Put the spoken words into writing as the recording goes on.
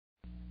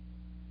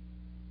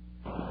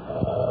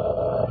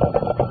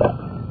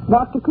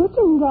Dr.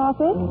 Christian's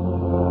office.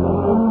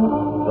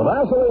 The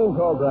Vaseline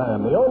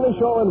Program, the only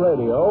show in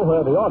radio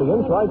where the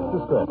audience writes the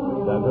script.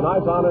 And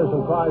tonight's honors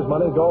and prize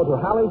money go to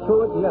Hallie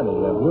Truitt Yenny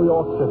of New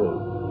York City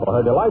for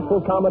her delightful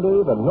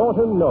comedy, The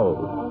Norton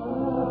Nose.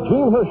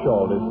 Jean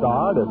Hersholt is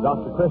starred as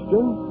Dr.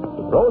 Christian,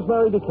 with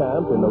Rosemary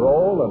DeCamp in the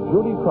role of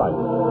Judy Price.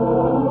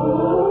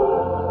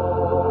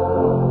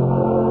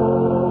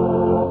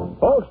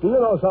 Folks, do you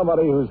know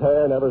somebody whose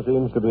hair never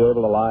seems to be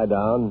able to lie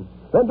down?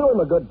 Then do him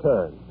a good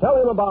turn. Tell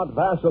him about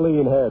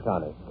Vaseline Hair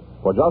Tonic.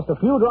 For just a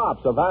few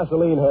drops of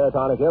Vaseline Hair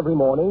Tonic every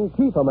morning,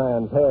 keep a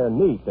man's hair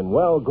neat and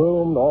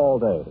well-groomed all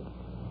day.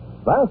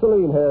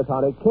 Vaseline Hair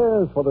Tonic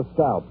cares for the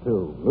scalp,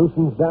 too.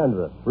 Loosens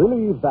dandruff,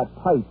 relieves that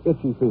tight,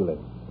 itchy feeling,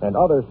 and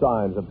other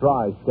signs of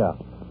dry scalp.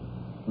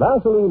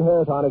 Vaseline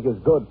Hair Tonic is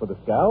good for the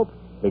scalp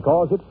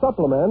because it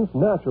supplements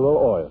natural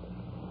oil.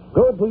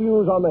 Good to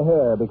use on the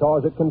hair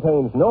because it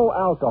contains no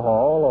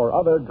alcohol or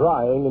other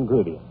drying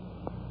ingredients.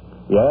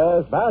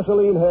 Yes,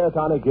 Vaseline Hair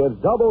Tonic gives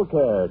double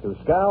care to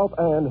scalp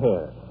and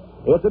hair.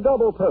 It's a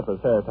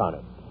double-purpose hair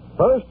tonic.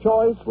 First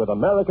choice with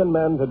American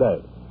men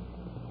today.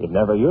 You've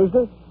never used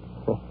it?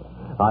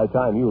 High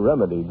time you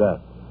remedied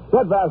that.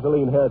 Get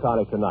Vaseline Hair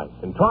Tonic tonight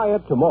and try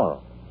it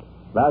tomorrow.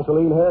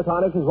 Vaseline Hair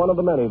Tonic is one of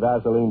the many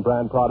Vaseline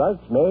brand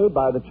products made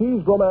by the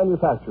Cheesebro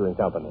Manufacturing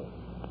Company,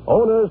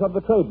 owners of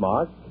the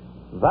trademark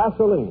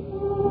Vaseline.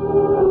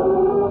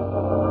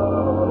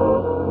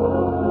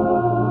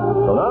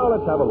 So now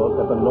let's have a look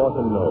at the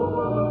Norton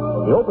Nose.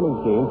 The opening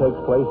scene takes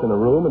place in a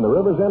room in the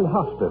River's End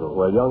Hospital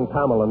where young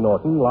Pamela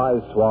Norton lies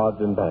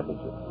swathed in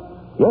bandages.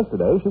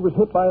 Yesterday, she was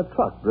hit by a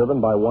truck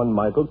driven by one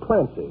Michael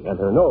Clancy, and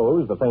her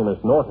nose, the famous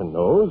Norton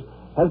Nose,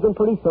 has been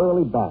pretty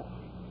thoroughly bashed.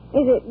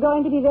 Is it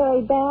going to be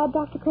very bad,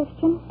 Dr.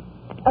 Christian?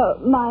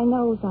 My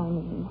nose, I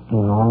mean.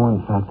 No,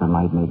 in fact, I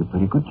might make a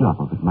pretty good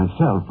job of it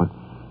myself, but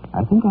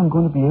I think I'm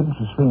going to be able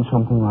to swing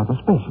something rather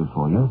special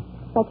for you.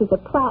 Such as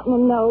a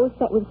platinum nose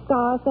set with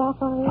star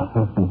sapphires?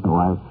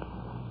 No,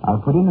 I'll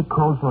put in a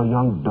call for a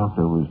young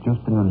doctor who's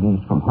just been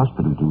released from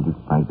hospital duty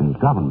by the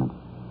government.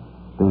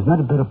 There's not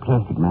a better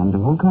plastic man in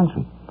the whole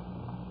country.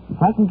 If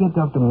I can get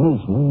Dr.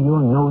 Mason, your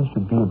nose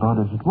should be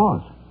about as it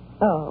was.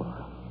 Oh.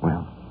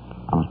 Well,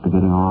 I must be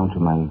getting around to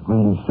my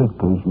really sick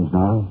patients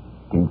now.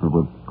 People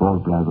with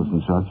gallbladders and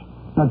such.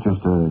 Not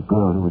just a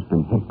girl who has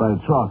been hit by a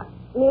truck.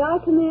 May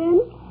I come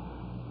in?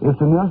 If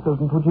the nurse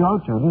doesn't put you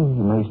out, Judy,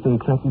 you may stay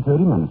exactly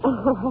 30 minutes.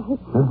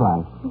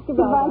 Goodbye.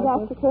 Goodbye,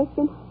 Dr.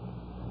 Christian.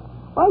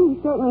 Well,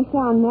 you certainly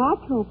sound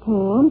natural,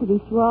 Pam, to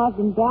be swathed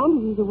in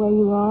bandages the way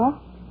you are.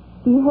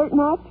 Do you hurt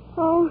much?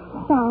 Oh,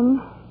 some.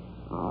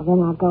 Oh,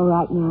 then I'll go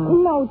right now.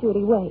 No,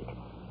 Judy, wait.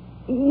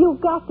 You've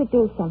got to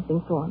do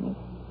something for me.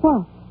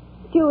 What?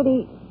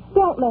 Judy,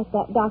 don't let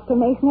that Dr.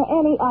 Mason or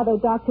any other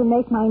doctor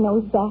make my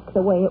nose back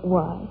the way it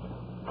was.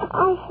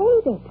 I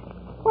hate it.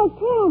 Why,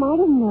 Pam, I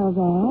didn't know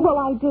that. Well,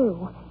 I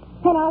do.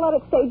 And I'll let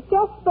it stay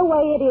just the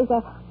way it is,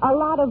 a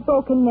lot of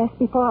brokenness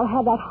before I'll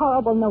have that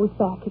horrible nose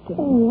back again.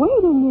 Oh,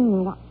 wait a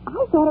minute.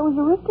 I thought it was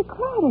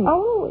aristocratic.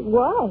 Oh, it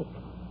was.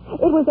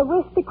 It was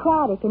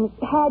aristocratic and it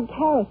had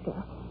character.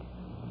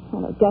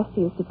 I know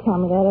Dusty used to tell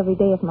me that every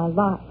day of my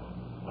life.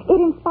 It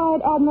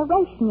inspired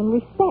admiration and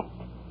respect.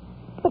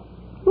 But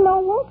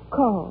no what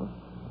cause?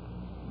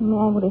 A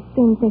man would as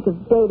soon think of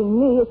dating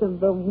me as of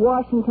the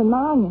Washington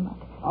Monument.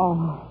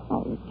 Oh,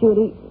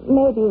 Judy,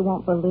 maybe you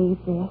won't believe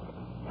this,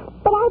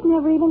 but I've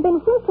never even been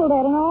whistled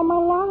at in all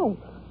my life.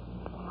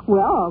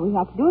 Well, all we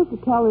have to do is to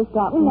tell this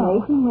Dr.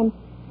 Mason when...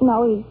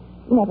 No, he's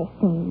never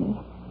seen me.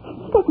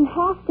 He doesn't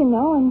have to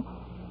know, and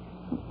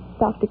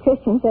Dr.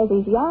 Christian says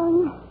he's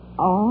young.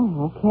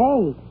 Oh,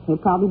 okay.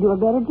 He'll probably do a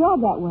better job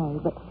that way,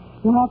 but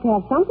you'll have to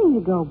have something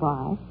to go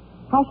by.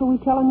 How shall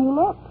we tell him you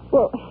look?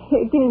 Well,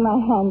 here, give me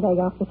my handbag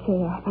off the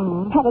chair.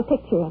 Have a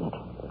picture in it.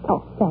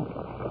 Oh, thanks.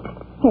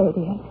 Here it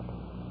is.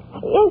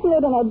 Isn't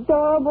it an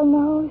adorable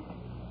nose?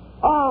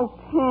 Oh,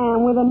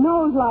 Pam, with a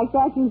nose like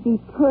that, you'd be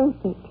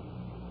perfect.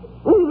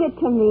 Leave it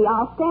to me.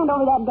 I'll stand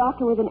over that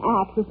doctor with an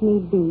axe if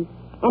need be.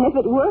 And if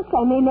it works,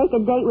 I may make a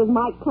date with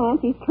Mike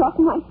Clancy's truck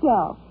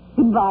myself.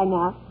 Goodbye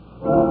now.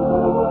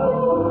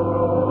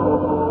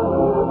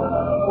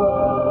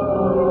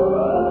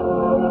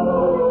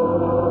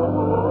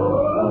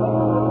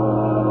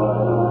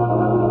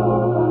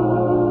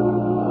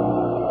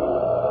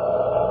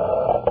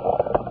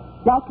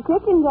 Dr.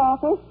 Christian's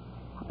office?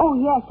 Oh,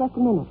 yes, just a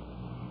minute.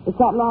 It's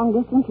that long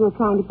distance you were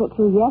trying to put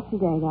through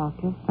yesterday,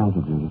 Doctor. Thank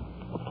you, Judy.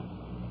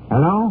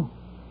 Hello?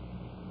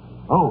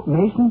 Oh,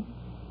 Mason?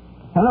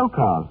 Hello,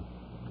 Carl.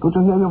 Good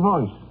to hear your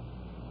voice.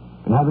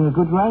 Been having a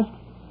good rest?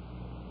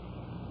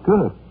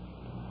 Good.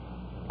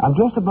 I'm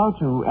just about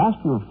to ask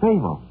you a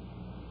favor.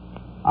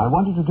 I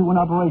want you to do an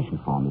operation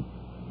for me.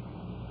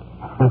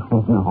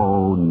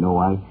 No,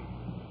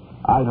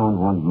 I don't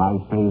want my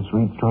face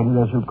retreaded,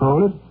 as you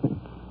call it.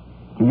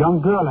 It's a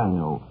young girl I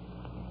know.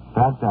 In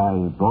fact,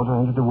 I brought her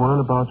into the world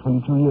about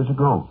 22 years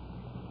ago.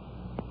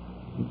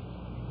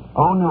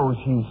 Oh, no,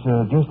 she's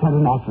just had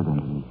an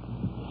accident.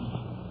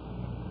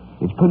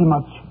 It's pretty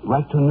much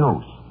right to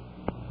nose.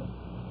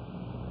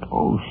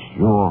 Oh,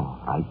 sure,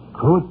 I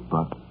could,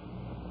 but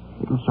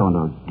little sort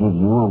of give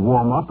you a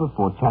warm-up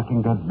before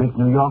tackling that big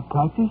New York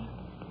practice?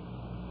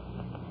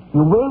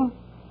 You will?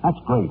 That's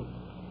great.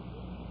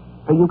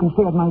 You can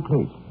stay at my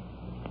place.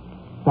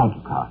 Thank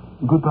you, Carl.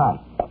 Goodbye.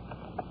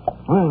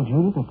 Well,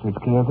 Judy, that takes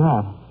care of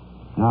that.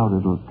 Now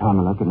little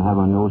Pamela can have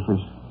her nose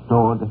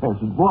restored as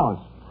it was.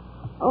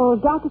 Oh,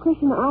 Dr.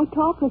 Christian, I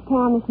talked with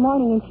Pam this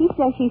morning, and she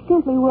says she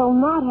simply will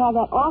not have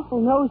that awful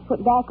nose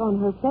put back on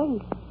her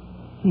face.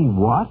 He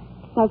what?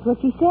 That's what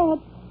she said.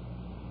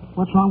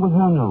 What's wrong with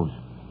her nose?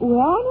 Well,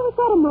 I never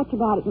thought much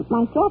about it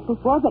myself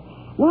before, but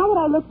now that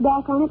I look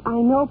back on it, I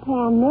know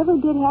Pam never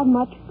did have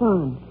much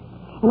fun.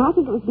 And I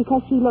think it was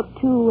because she looked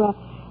too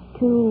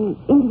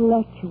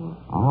intellectual.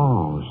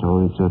 Oh,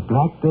 so it's a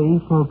black day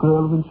for a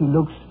girl when she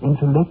looks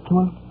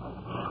intellectual?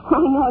 I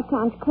know it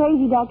sounds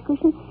crazy, Dr.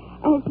 Christian,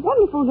 and it's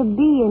wonderful to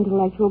be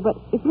intellectual, but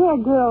if you're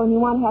a girl and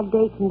you want to have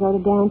dates and go to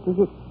dances,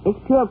 it's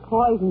pure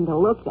poison to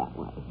look that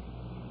way.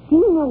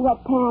 Do you know what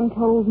Pam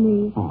told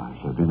me? Oh, I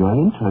shall be very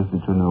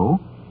interested to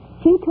know.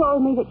 She told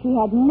me that she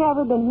had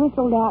never been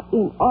whistled at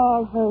in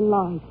all her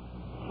life.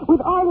 With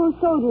all those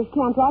soldiers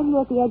camped right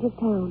here at the edge of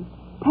town,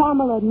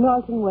 Pamela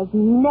Norton was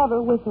never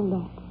whistled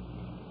at.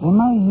 Am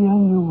I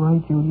hearing you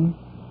right, Judy?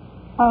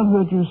 I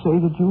heard you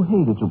say that you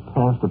hated to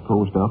pass the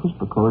post office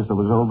because there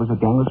was always a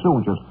gang of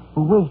soldiers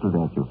who whistled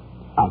at you.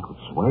 I could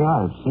swear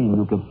I've seen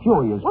you get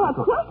furious. Well,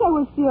 of course I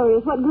was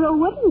furious. What girl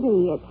wouldn't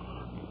be?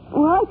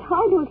 Well, it's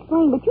hard to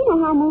explain, but you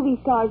know how movie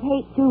stars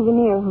hate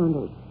souvenir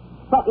hunters.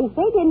 But if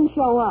they didn't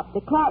show up,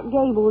 the Clark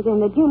Gables and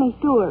the Jimmy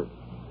Stewarts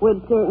would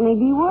certainly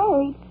be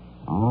worried.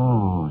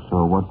 Oh,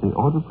 so what the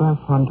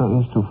autograph hunter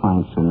is to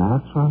find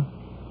Sinatra?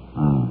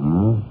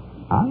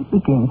 I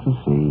begin to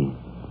see.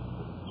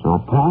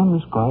 So Pam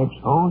ascribes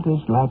all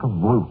this lack of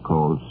wolf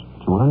calls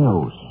to her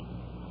nose.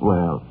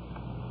 Well,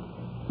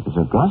 Miss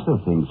Augusta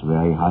thinks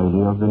very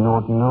highly of the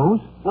Norton Nose.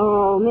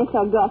 Oh, Miss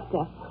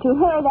Augusta. To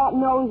her, that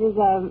nose is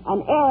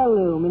an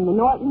heirloom in the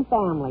Norton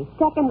family,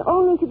 second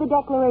only to the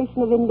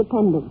Declaration of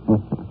Independence.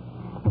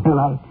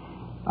 Well,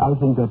 I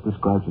think that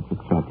describes it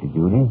exactly,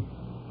 Judy.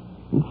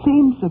 It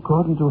seems,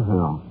 according to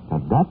her,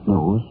 that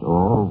nose,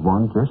 or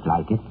one just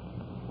like it,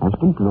 has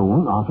been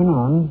blown off and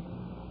on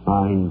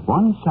by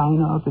one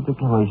signer of the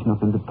Declaration of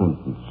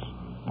Independence,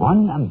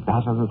 one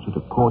ambassador to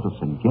the Court of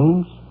St.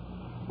 James,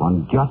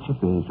 one judge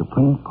of the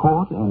Supreme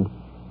Court, and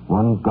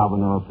one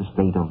governor of the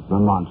state of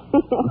Vermont.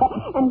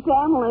 And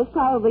Pamela is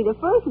probably the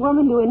first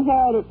woman to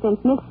inherit it since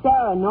Miss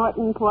Sarah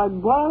Norton poured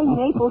boiling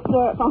maple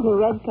syrup on her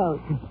red coat.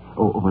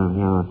 Oh, well,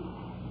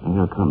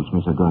 here comes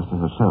Miss Augusta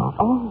herself.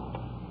 Oh.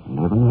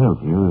 Heaven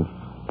help you if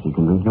she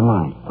can read your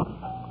mind.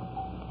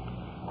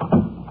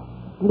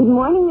 Good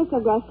morning, Miss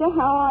Augusta.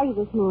 How are you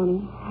this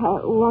morning?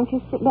 Won't you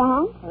sit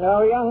down?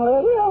 No, young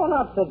lady, I will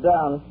not sit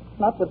down.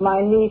 Not with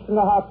my niece in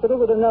the hospital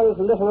with her nose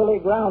literally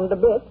ground to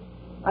bits.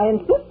 I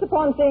insist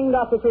upon seeing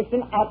Dr.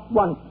 Christian at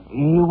once.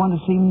 You want to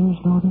see me,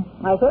 Miss Norton?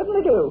 I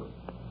certainly do.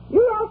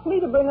 You asked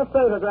me to bring a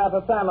photograph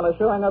of Pamela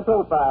showing her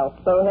profile,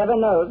 so heaven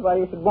knows why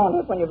you should want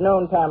it when you've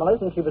known Pamela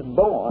since she was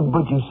born.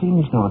 But you see,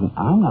 Miss Norton,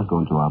 I'm not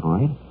going to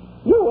operate.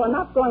 You are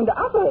not going to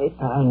operate?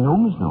 I know,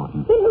 Miss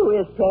Norton. Then who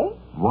is, Kay?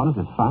 One of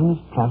the finest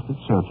plastic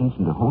surgeons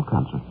in the whole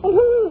country. And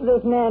who is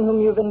this man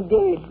whom you've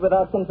engaged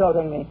without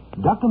consulting me?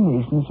 Dr.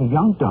 Mason is a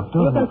young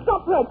doctor. You can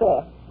stop right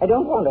there. I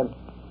don't want him.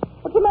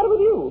 What's the matter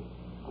with you?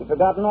 You've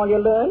forgotten all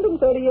you learned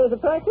in 30 years of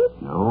practice?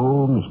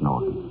 No, Miss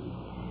Norton.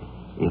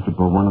 If it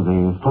were one of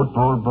the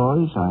football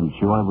boys, I'm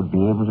sure I would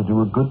be able to do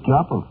a good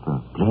job of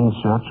plain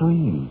surgery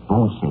and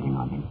bone setting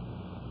on him.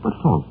 But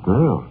for a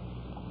girl,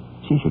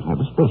 she should have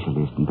a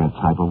specialist in that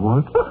type of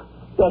work.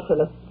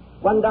 Specialist.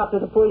 One doctor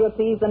to pull your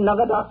teeth,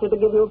 another doctor to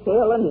give you a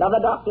pill, another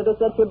doctor to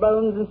set your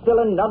bones, and still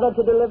another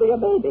to deliver your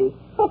baby.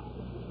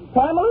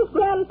 Pamela's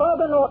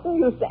grandfather Norton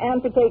used to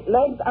amputate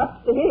legs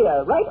up to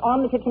here, right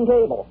on the kitchen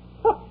table.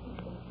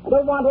 I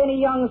don't want any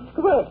young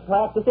squirt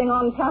practicing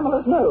on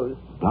Pamela's nose.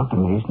 Dr.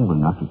 Mason will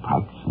not be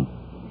practicing.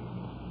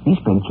 He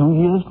spent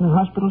 2 years in the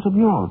hospitals of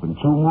Europe and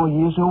 2 more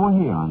years over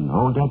here, and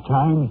all that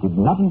time he did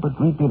nothing but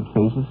rebuild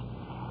faces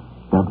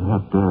that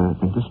have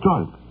been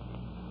destroyed.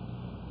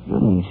 Your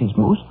niece is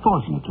most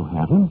fortunate to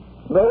have him.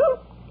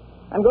 Well,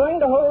 I'm going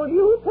to hold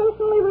you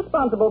personally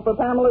responsible for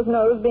Pamela's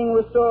nose being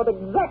restored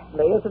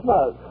exactly as it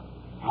was.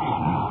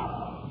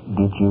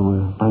 Did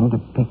you bring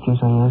the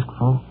pictures I asked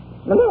for?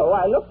 No,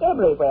 I looked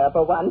everywhere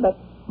for one, but...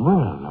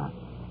 Well, I'm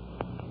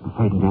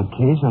afraid in that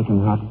case I can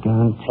hardly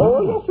guarantee...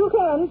 Oh, yes, you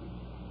can.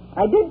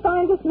 I did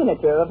find this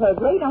miniature of her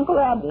great-uncle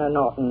Abner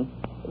Norton.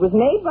 It was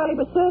made while he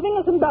was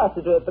serving as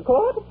ambassador at the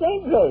court of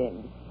St.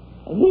 James.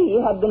 And he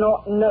had the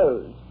Norton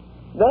nose.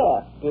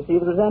 There. Do you see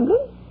the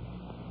resemblance?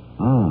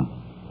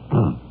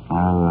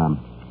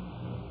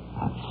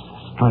 That's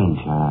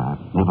strange. I've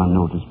never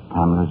noticed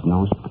Pamela's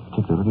nose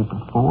particularly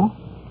before.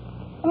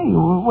 Hey,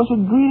 was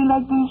it really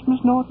like this,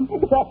 Miss Norton?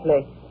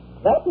 Exactly.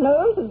 That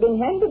nose has been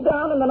handed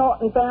down in the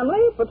Norton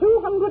family for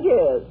 200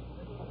 years.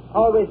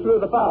 Always through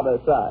the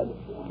father's side.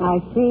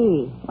 I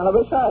see. And I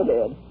wish I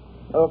did.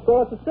 Though, of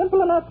course, it's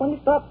simple enough when you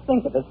stop to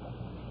think of it.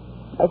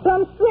 By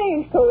some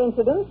strange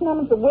coincidence, none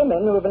of the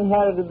women who have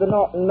inherited the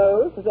Norton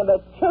Nose has ever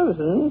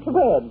chosen to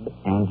wed.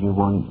 And you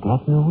want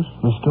that nose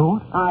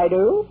restored? I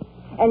do.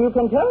 And you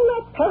can tell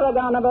that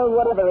paragon of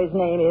whatever his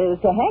name is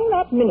to hang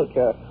that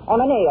miniature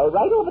on a nail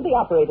right over the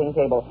operating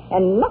table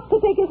and not to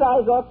take his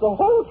eyes off the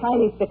whole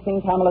time he's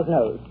fixing Pamela's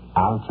nose.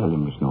 I'll tell you,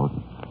 Miss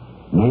Norton.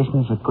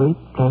 Mason's a great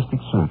plastic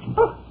surgeon.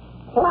 Oh,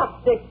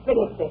 plastic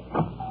finish.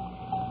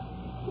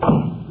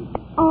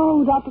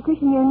 Oh, Dr.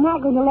 Christian, you're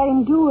not going to let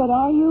him do it,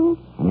 are you?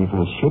 And if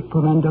a ship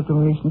prevent Dr.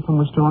 Mason from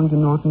restoring the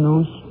Norton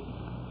Nose,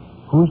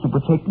 who's to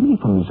protect me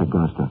from Miss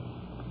Augusta?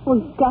 Well,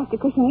 Dr.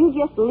 Christian, you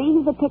just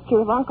leave the picture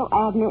of Uncle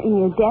Abner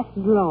in your desk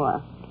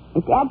drawer.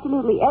 It's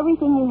absolutely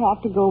everything you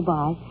have to go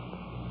by,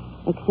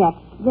 except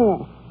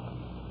this.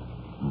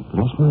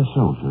 Bless my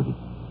soul, Judy.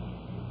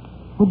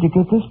 Where'd you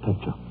get this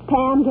picture?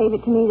 Pam gave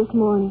it to me this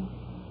morning.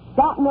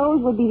 That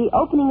nose would be the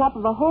opening up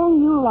of a whole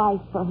new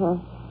life for her.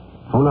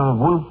 Full of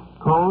wolf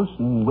calls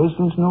and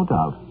whistles, no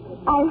doubt.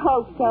 I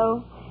hope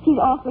so. She's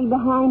awfully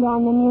behind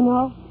on them, you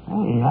know.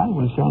 Hey, I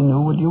wish I knew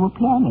what you were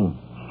planning.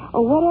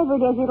 Or whatever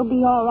it is, it'll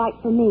be all right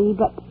for me,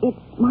 but it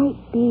might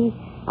be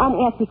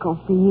unethical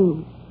for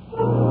you.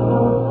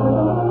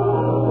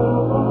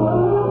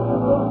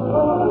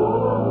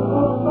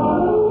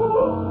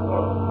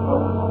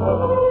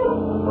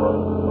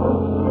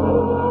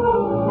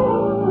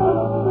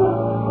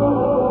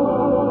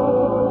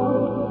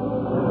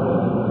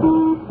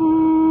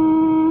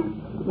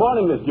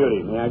 Morning, Miss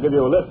Judy. May I give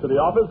you a lift to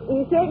the office?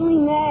 You certainly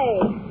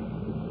may.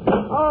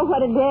 Oh,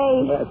 what a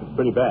day. Yes, it's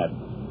pretty bad.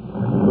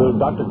 Will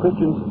Dr.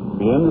 Christian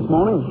be in this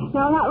morning?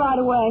 No, not right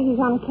away. He's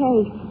on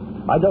case.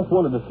 I just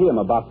wanted to see him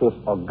about this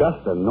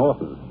Augusta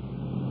Norton.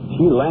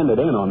 She landed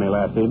in on me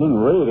last evening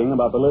raving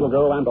about the little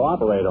girl I'm to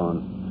operate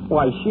on.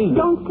 Why, she's...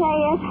 Don't say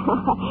it.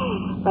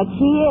 But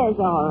she is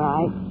all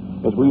right.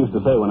 As we used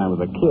to say when I was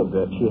a kid,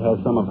 that she has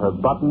some of her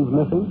buttons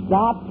missing.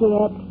 That's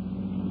it.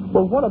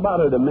 Well, what about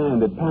her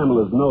demand that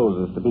Pamela's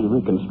nose is to be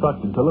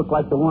reconstructed to look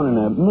like the one in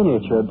a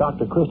miniature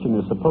Dr. Christian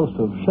is supposed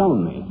to have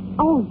shown me?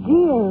 Oh,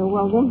 dear.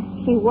 Well,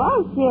 then, she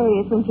was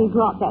serious when she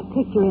brought that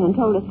picture in and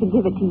told us to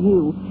give it to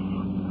you.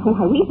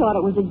 Why, we thought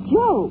it was a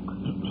joke.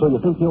 So you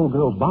think the old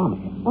girl's balmy?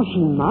 Well,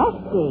 she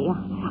must be.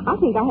 I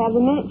think I have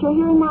the miniature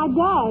here in my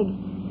bag.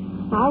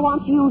 I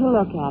want you to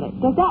look at it.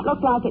 Does that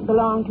look like it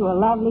belonged to a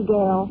lovely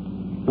girl?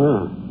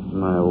 Yeah,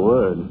 my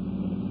word.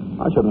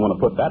 I shouldn't want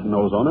to put that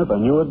nose on her if I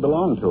knew it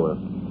belonged to her.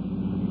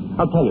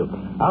 I'll tell you,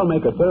 I'll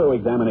make a thorough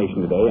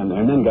examination today and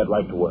then get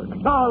right to work.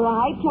 All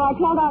right. Shall I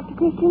tell Dr.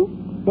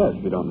 Christian? Yes,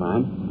 if you don't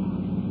mind.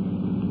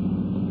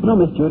 You know,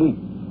 Miss Judy,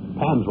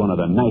 Pam's one of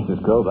the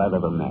nicest girls I've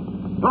ever met.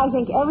 I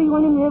think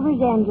everyone in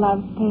River's End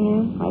loves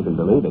Pam. I can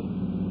believe it.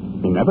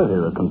 You never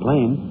hear her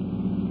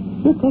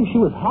complain. You'd think she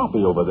was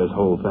happy over this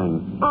whole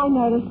thing. I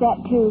noticed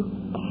that, too.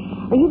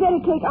 Well, you better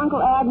take Uncle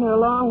Abner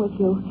along with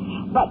you.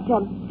 But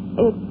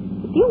if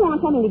you want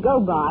something to go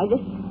by,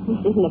 this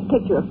isn't a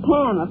picture of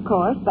Pam, of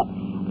course, but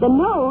the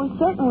nose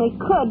certainly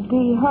could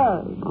be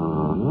hers.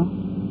 Uh-huh.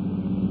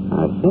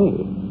 I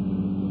see.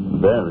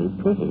 Very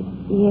pretty.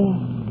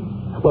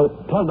 Yes. Well,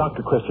 tell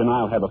Dr. Christian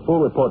I'll have a full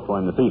report for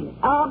him this evening.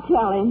 I'll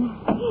tell him.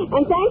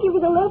 And thank you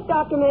for the lift,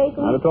 Dr.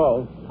 Mason. Not at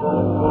all.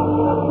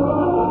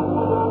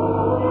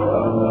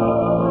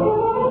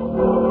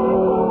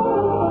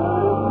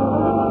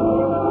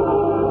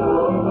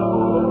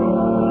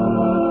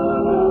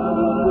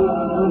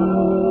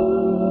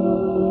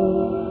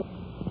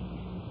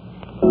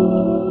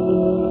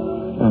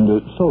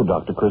 So,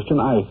 Dr. Christian,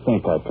 I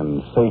think I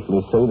can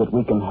safely say that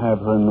we can have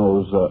her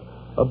nose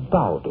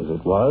about as it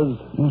was.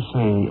 You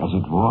say as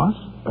it was?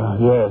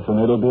 Yes,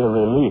 and it'll be a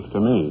relief to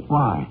me.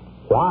 Why?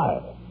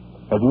 Why?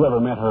 Have you ever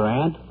met her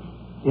aunt?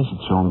 Is it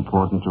so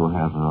important to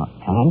have her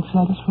aunt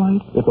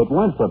satisfied? If it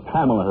weren't for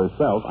Pamela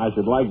herself, I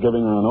should like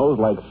giving her a nose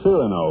like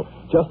Cyrano,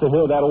 just to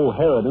hear that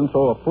old harridan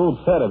throw a full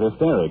set of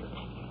hysterics.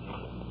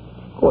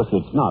 Of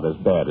course, it's not as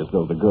bad as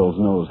though the girl's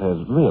nose has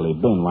really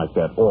been like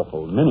that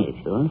awful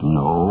miniature.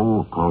 No,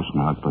 of course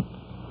not, but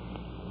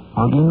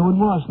how do you know it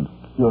wasn't?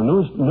 Your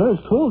nurse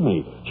told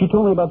me. She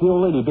told me about the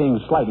old lady being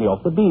slightly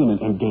off the beam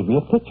and gave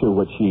me a picture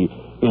which she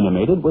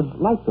intimated was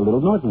like the little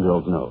Norton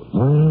girl's nose.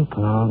 Well,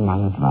 Carl,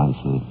 my advice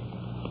is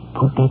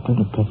put that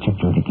little picture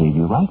Judy gave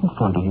you right in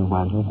front of you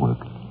while you work.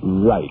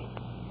 Right.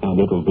 And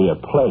it'll be a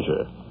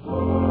pleasure.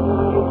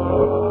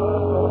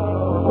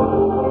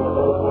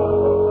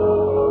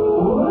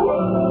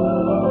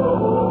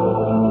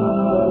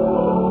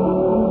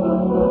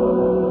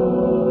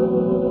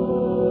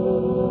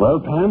 Well,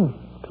 Pam,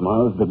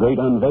 tomorrow's the great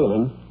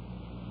unveiling.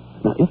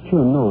 Now, if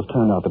your nose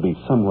turned out to be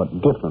somewhat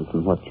different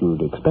from what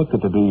you'd expect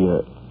it to be,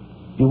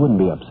 you wouldn't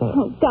be upset.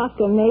 Oh,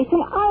 Dr.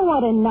 Mason, I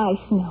want a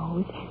nice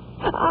nose.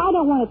 I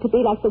don't want it to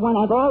be like the one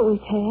I've always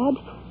had.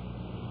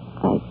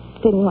 I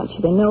didn't want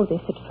you to know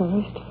this at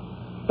first,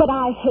 but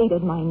I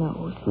hated my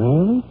nose.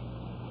 Really?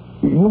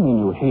 You mean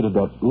you hated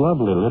that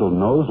lovely little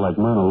nose like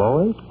Myrna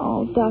Loy's?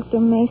 Oh,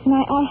 Dr. Mason,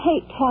 I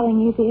hate telling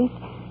you this,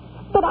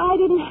 but I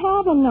didn't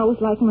have a nose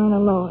like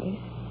Myrna Loy's.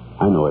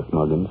 I know it,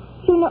 Muggins.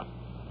 You know...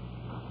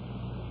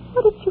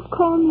 What did you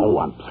call me? Oh,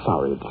 I'm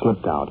sorry. It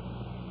slipped out.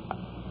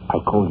 I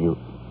called you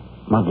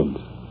Muggins.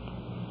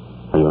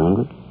 Are you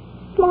angry?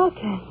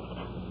 Muggins.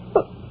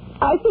 But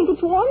I think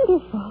it's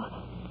wonderful.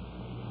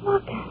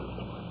 Muggins.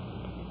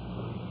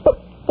 But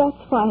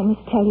that's why I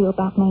must tell you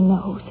about my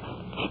nose.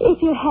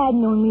 If you had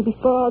known me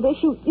before all this,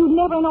 you'd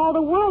never in all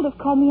the world have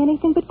called me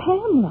anything but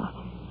Pamela.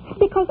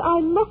 Because I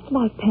looked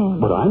like Pamela.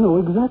 But I know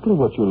exactly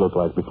what you looked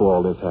like before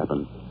all this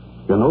happened.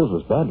 Your nose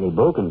was badly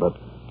broken, but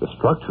the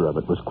structure of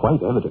it was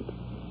quite evident.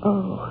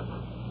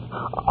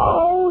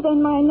 Oh,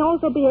 then my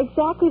nose will be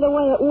exactly the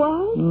way it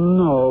was?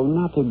 No,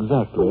 not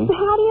exactly.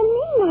 How do you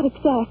mean not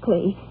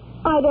exactly?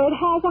 Either it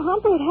has a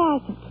hump or it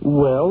hasn't.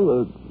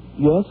 Well,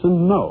 yes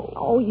and no.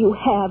 Oh, you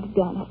have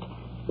done it.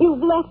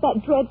 You've left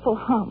that dreadful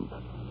hump.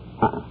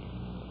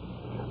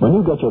 When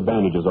you get your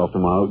bandages off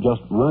tomorrow,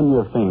 just run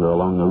your finger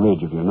along the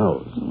ridge of your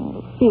nose.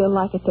 It'll feel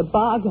like it's a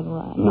bargain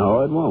run.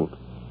 No, it won't.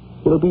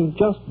 It'll be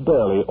just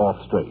barely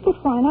off straight.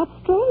 But why not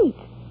straight?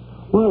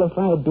 Well, if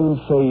I had been,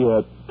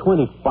 say,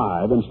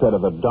 25 instead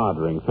of a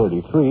doddering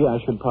 33, I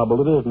should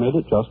probably have made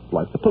it just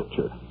like the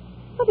picture.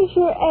 What has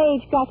your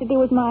age got to do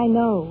with my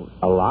nose?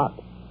 A lot.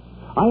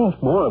 I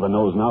have more of a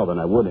nose now than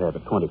I would have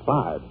at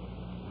 25.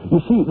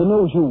 You see, the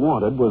nose you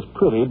wanted was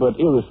pretty but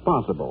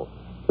irresponsible.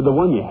 The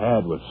one you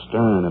had was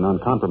stern and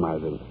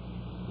uncompromising.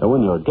 The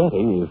one you're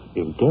getting is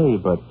gay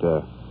but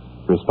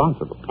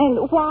responsible.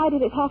 And why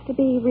did it have to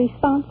be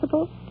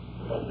responsible?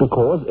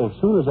 Because as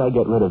soon as I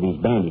get rid of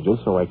these bandages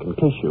so I can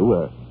kiss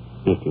you,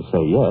 if you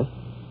say yes,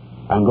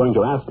 I'm going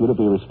to ask you to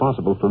be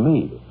responsible for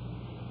me.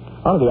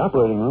 Out of the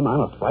operating room,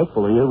 I'm a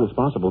frightfully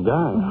irresponsible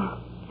guy.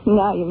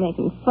 Now you're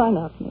making fun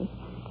of me.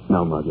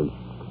 No, Muggins.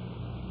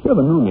 You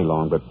haven't known me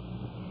long, but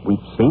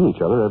we've seen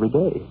each other every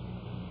day.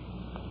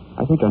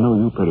 I think I know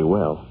you pretty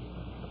well.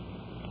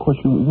 Of course,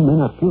 you may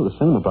not feel the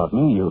same about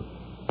me. You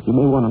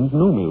may want to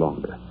know me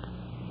longer.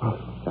 Oh,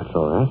 that's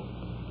all right.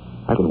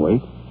 I can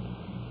wait.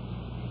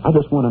 I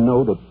just want to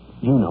know that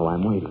you know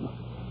I'm waiting.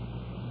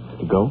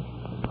 To go?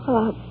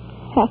 Well,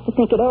 I'll have to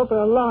think it over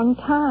a long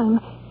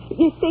time.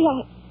 You see,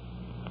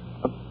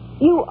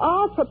 you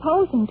are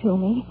proposing to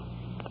me,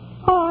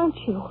 aren't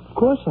you? Of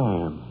course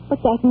I am.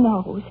 But that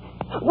nose.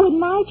 Would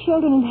my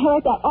children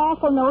inherit that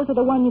awful nose or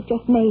the one you've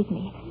just made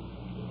me?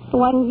 The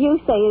one you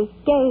say is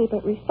gay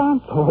but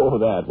responsible. Oh,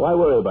 that. Why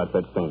worry about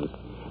such things?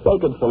 They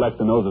could select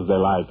the noses they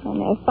like. And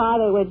their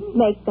father would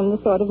make them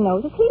the sort of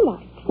noses he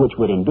liked. Which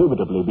would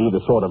indubitably be the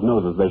sort of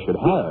noses they should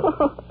have.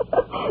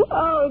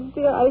 Oh,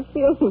 dear, I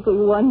feel simply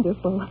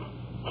wonderful.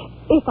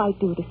 If I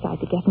do decide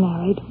to get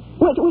married,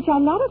 which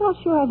I'm not at all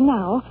sure of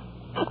now,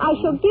 I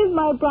shall give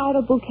my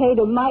bridal bouquet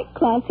to Mike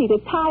Clancy to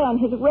tie on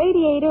his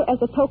radiator as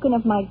a token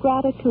of my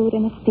gratitude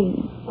and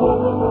esteem.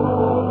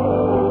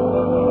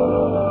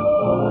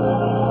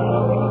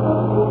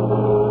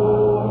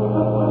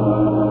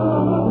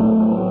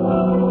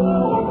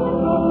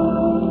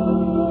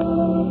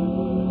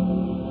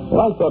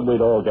 Well, I thought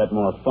we'd all get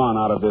more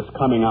fun out of this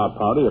coming out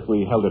party if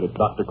we held it at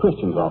Dr.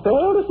 Christian's office.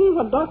 Fail to see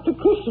what Dr.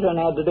 Christian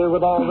had to do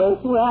with all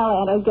this.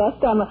 Well, Aunt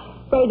Augusta, I'm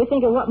afraid to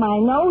think of what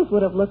my nose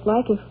would have looked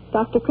like if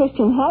Dr.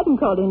 Christian hadn't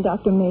called in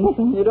Dr.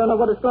 Mason. You don't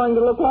know what it's going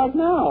to look like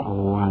now.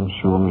 Oh, I'm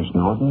sure, Miss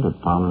Norton, that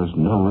Pamela's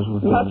nose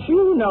would be... Much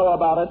you know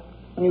about it,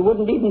 and you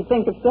wouldn't even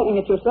think of setting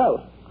it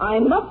yourself. I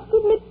must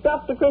admit,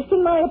 Dr.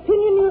 Christian, my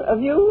opinion of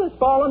you has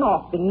fallen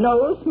off in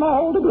no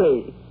small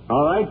degree.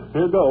 All right,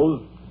 here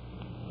goes.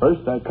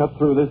 First, I cut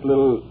through this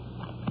little...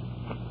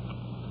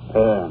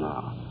 There,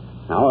 now.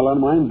 Now I'll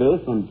unwind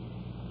this and...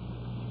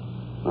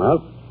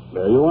 Well,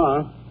 there you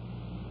are.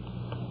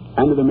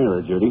 Hand me the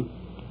mirror, Judy.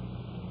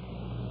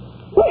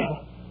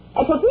 Well,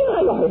 I shall be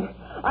my lawyer.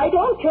 I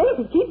don't care if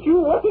it keeps you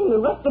working the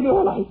rest of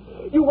your life.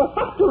 You will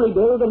have to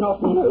rebuild the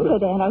Norton Nose.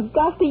 But, Aunt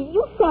Augusta,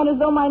 you sound as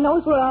though my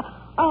nose were a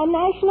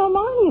national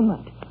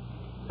monument.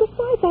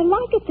 Besides, I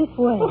like it this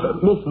way.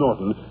 Miss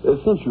Norton,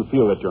 since you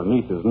feel that your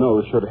niece's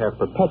nose should have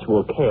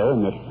perpetual care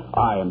and that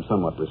I am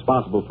somewhat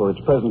responsible for its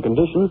present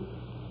condition,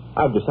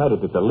 I've decided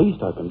that the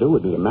least I can do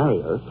would be to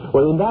marry her.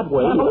 Well, in that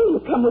way... Pamela,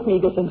 you come with me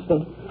this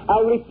instant.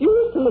 I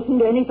refuse to listen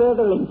to any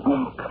further insult.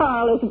 Oh,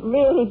 Carl isn't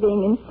really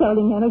being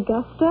insulting, Aunt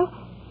Augusta.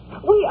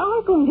 We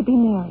are going to be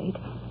married,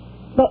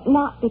 but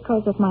not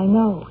because of my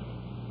nose.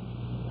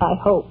 I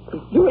hope.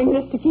 He's doing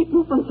this to keep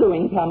you from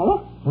suing,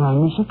 Pamela. Why,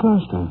 Miss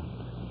Augusta,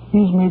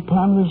 he's made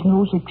Pamela's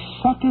nose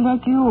exactly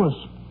like yours.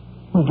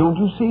 Well, don't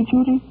you see,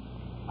 Judy?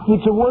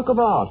 It's a work of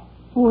art.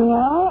 Well,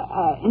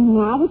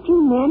 now that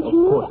you mention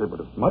it... Of course, it would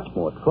have much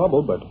more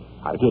trouble, but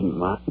I didn't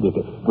mind it.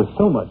 It was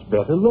so much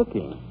better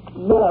looking.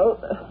 Well,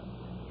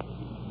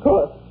 of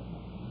course.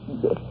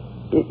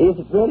 Is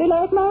it really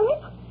like mine?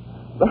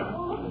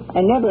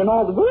 I never in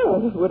all the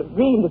world would have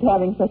dreamed of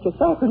having such a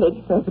sacrilege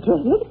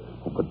perpetrated.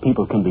 But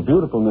people can be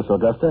beautiful, Miss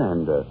Augusta,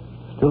 and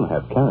still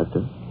have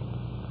character.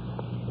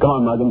 Come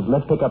on, Muggins,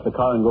 let's pick up the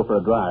car and go for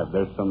a drive.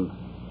 There's some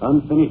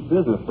unfinished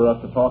business for us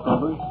to talk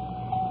over.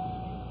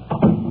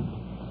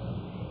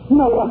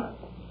 No,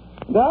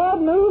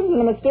 God moves in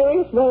a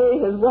mysterious way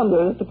his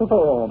wonders to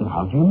perform.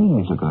 How do you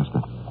mean, Miss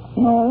Augusta?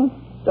 No,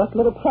 just a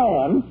little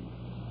plan.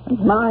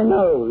 And my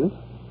nose.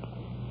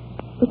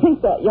 To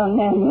think that young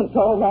man went to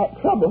all that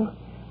trouble.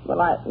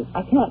 Well, I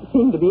can't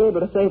seem to be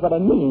able to say what I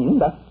mean,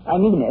 but I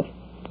mean it.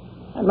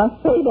 I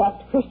must say,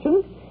 Dr.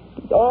 Christian,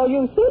 it's all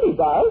you said he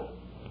does,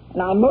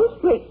 and I'm most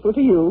grateful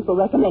to you for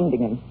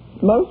recommending him.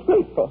 Most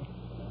grateful.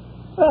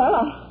 Well,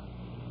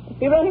 I'll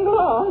be running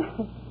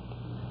along.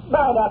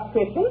 Bye, Dr.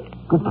 Christian.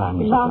 Goodbye,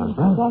 Mrs.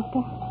 Bye,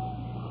 Doctor.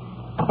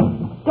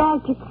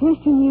 Dr.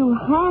 Christian, you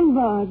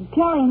humbug.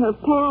 Telling her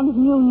Pam's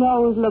new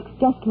nose looks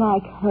just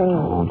like hers.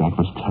 Oh, that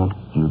was tact,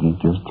 Judy,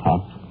 just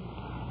tact.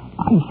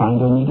 I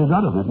find I need a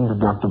lot of it in the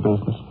doctor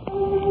business.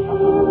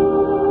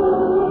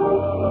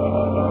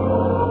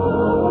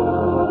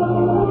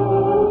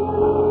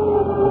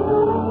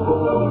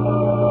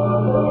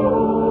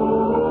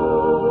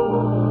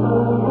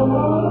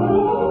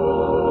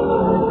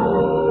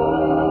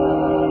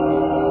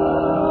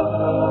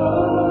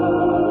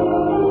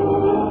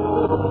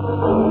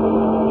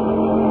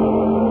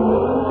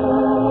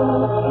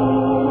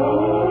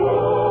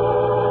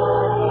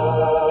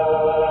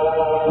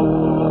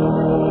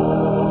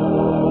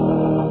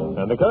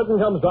 The curtain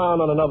comes down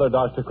on another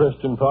Dr.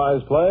 Christian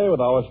prize play with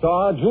our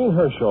star, Jean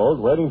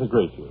Hersholt, waiting to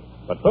greet you.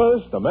 But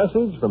first, a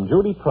message from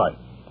Judy Price.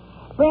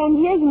 Friend,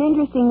 here's an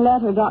interesting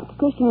letter Dr.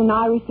 Christian and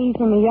I received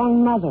from a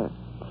young mother.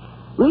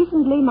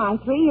 Recently, my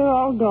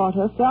 3-year-old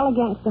daughter fell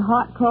against the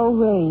hot, cold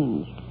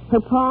range. Her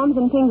palms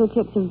and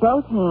fingertips of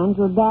both hands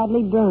were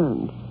badly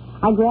burned.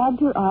 I grabbed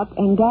her up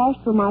and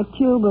dashed for my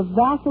tube of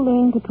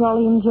Vaseline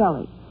petroleum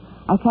jelly.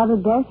 I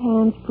covered both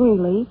hands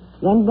freely,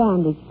 then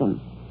bandaged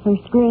them. Her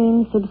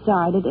screams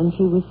subsided, and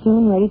she was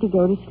soon ready to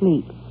go to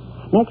sleep.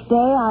 Next day,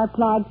 I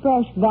applied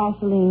fresh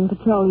Vaseline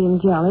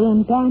petroleum jelly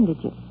and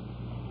bandaged it.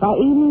 By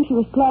evening, she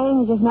was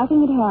playing as if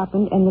nothing had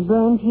happened, and the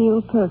burns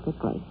healed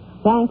perfectly,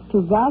 thanks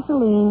to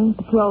Vaseline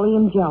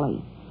petroleum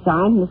jelly.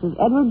 Signed, Mrs.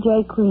 Edward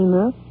J.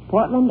 Creamer,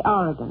 Portland,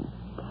 Oregon.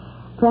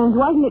 Friends,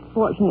 wasn't it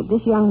fortunate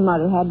this young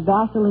mother had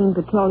Vaseline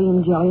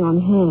petroleum jelly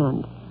on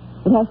hand?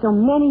 It has so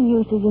many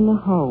uses in the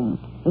home.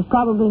 There's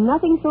probably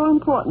nothing so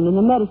important in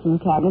the medicine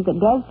cabinet that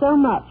does so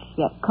much,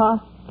 yet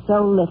costs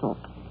so little.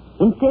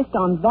 Insist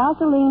on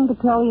Vaseline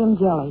petroleum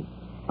jelly.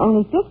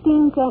 Only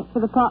 15 cents for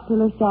the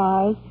popular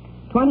size,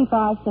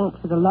 25 cents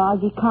for the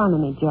large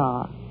economy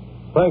jar.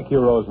 Thank you,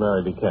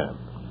 Rosemary DeCamp.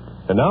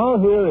 And now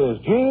here is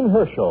Jean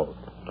Hersholt.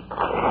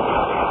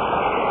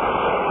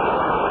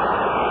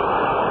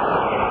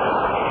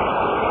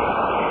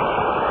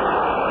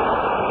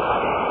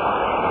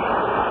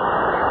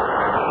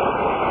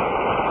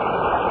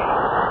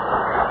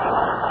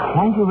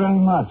 Thank you very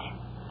much.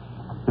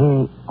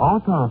 The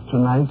author of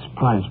tonight's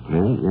prize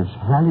play is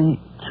Hallie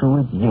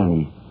Truitt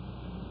Yenny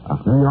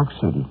of New York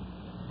City.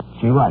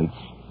 She writes,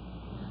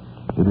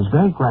 "It is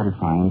very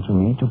gratifying to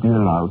me to be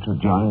allowed to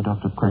join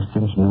Dr.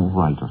 Christian's new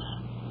writers.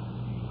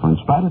 For in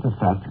spite of the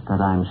fact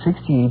that I am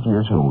 68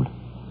 years old,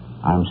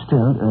 I am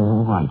still a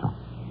new writer.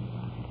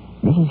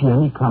 Mrs.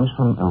 Yenny comes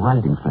from a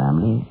writing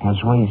family,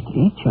 has raised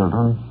 8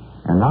 children,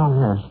 and now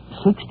has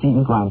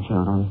 16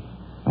 grandchildren,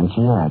 and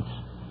she adds,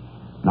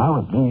 now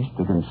at least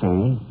they can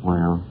say,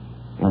 well,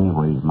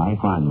 anyway, my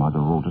grandmother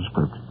wrote a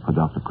script for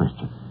Dr.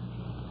 Christian.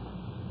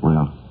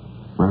 Well,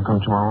 welcome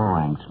to our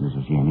ranks,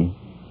 Mrs. Yenny,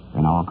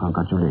 and our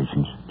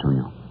congratulations to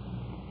you.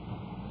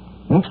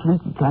 Next week,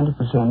 we plan to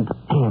present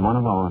one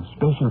of our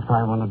special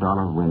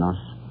 $500 winners,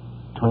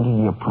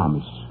 20-Year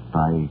Promise,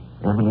 by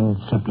Evelyn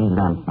Sibley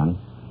Lampman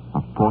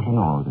of Portland,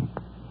 Oregon.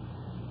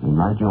 We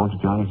invite you all to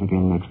join us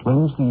again next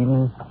Wednesday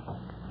evening,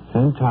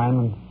 same time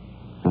and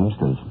same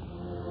station.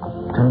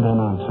 Till then,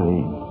 I'll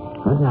say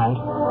good night.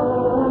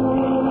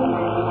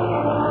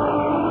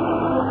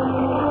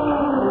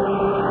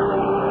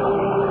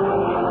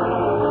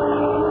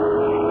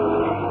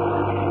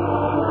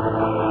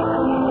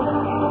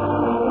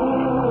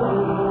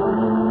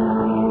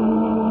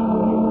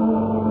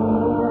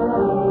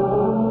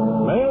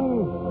 Men,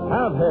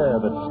 have hair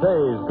that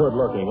stays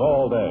good-looking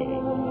all day.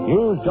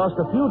 Use just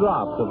a few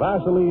drops of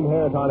Vaseline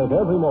Hair Tonic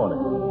every morning.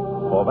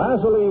 For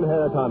Vaseline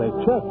Hair Tonic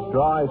checks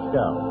dry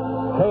scalp,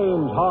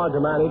 tames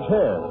hard-to-manage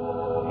hair,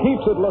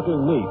 keeps it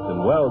looking neat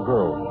and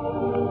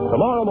well-groomed.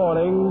 Tomorrow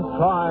morning,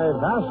 try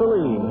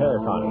Vaseline Hair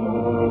Tonic.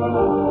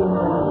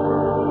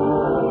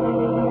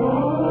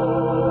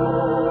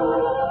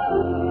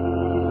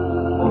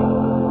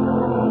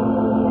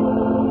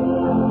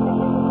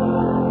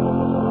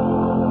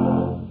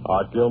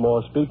 Art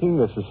Gilmore speaking.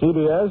 This is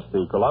CBS,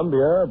 the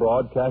Columbia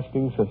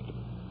Broadcasting System.